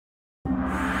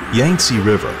Yangtze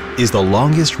River is the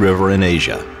longest river in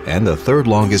Asia and the third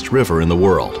longest river in the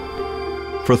world.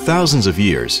 For thousands of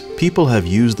years, people have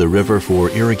used the river for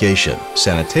irrigation,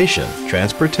 sanitation,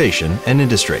 transportation, and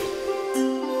industry.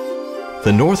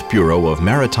 The North Bureau of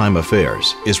Maritime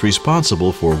Affairs is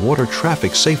responsible for water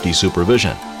traffic safety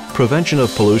supervision, prevention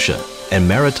of pollution, and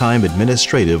maritime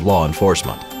administrative law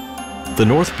enforcement. The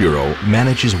North Bureau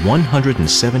manages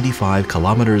 175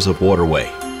 kilometers of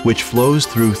waterway, which flows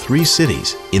through 3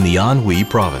 cities in the Anhui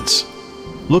province.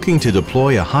 Looking to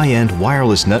deploy a high-end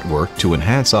wireless network to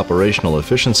enhance operational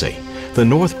efficiency, the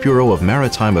North Bureau of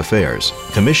Maritime Affairs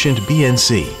commissioned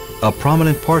BNC, a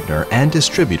prominent partner and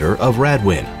distributor of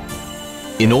RADWIN.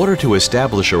 In order to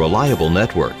establish a reliable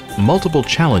network, multiple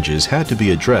challenges had to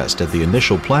be addressed at the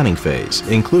initial planning phase,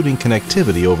 including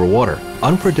connectivity over water,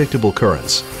 unpredictable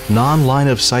currents,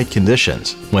 non-line-of-sight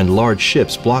conditions when large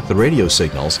ships block the radio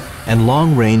signals, and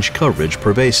long-range coverage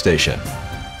per base station.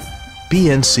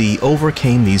 BNC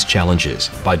overcame these challenges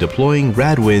by deploying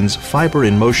RADWIN's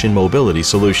FiberinMotion mobility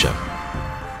solution.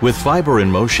 With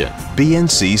FiberinMotion,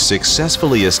 BNC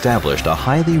successfully established a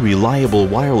highly reliable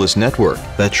wireless network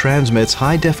that transmits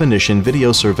high-definition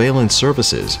video surveillance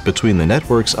services between the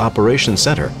network's operations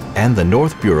center and the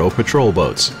North Bureau patrol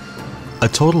boats. A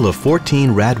total of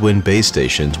 14 RADWIN base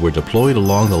stations were deployed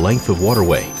along the length of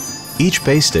waterway, each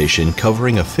base station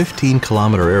covering a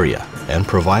 15-kilometer area and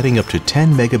providing up to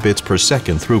 10 megabits per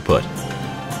second throughput.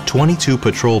 22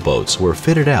 patrol boats were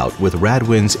fitted out with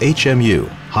RADWIN's HMU,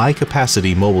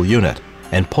 high-capacity mobile unit,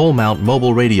 and pole-mount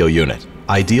mobile radio unit,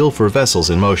 ideal for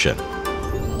vessels in motion.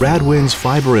 RADWIN's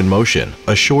FiberinMotion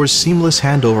assures seamless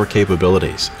handover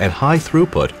capabilities and high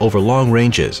throughput over long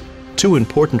ranges, 2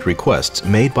 important requests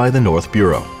made by the North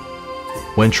Bureau.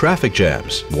 When traffic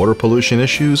jams, water pollution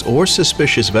issues, or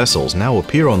suspicious vessels now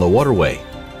appear on the waterway,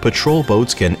 patrol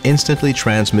boats can instantly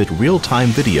transmit real-time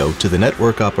video to the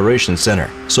Network Operations Center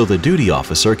so the duty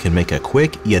officer can make a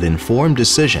quick yet informed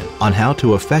decision on how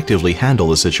to effectively handle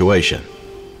the situation.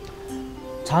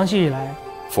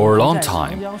 For a long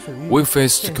time, we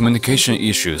faced communication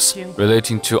issues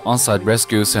relating to on-site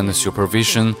rescues and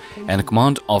supervision and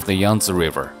command of the Yangtze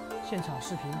River.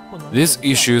 These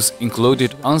issues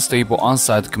included unstable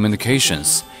on-site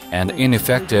communications and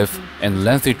ineffective and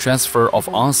lengthy transfer of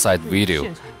on-site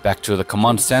video back to the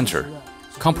command center,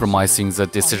 compromising the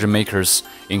decision-makers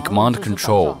in command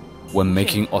control when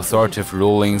making authoritative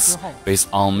rulings based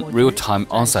on real-time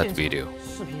on-site video.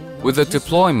 With the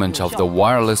deployment of the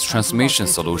wireless transmission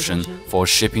solution for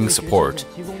shipping support,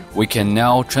 we can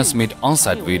now transmit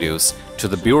on-site videos to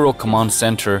the Bureau Command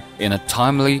Center in a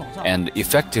timely and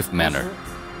effective manner,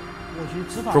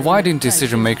 providing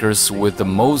decision-makers with the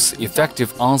most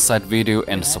effective on-site video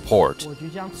and support.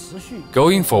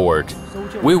 Going forward,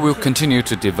 we will continue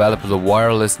to develop the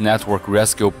wireless network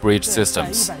rescue bridge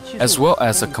systems, as well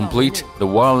as complete the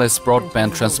wireless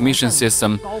broadband transmission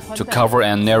system to cover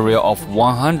an area of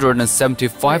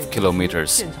 175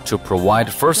 kilometers to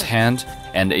provide first-hand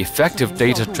and effective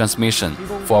data transmission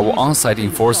for our on-site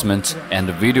enforcement and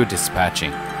video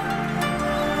dispatching.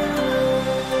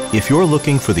 If you're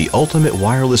looking for the ultimate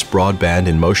wireless broadband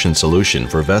in motion solution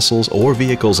for vessels or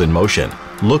vehicles in motion,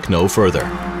 look no further.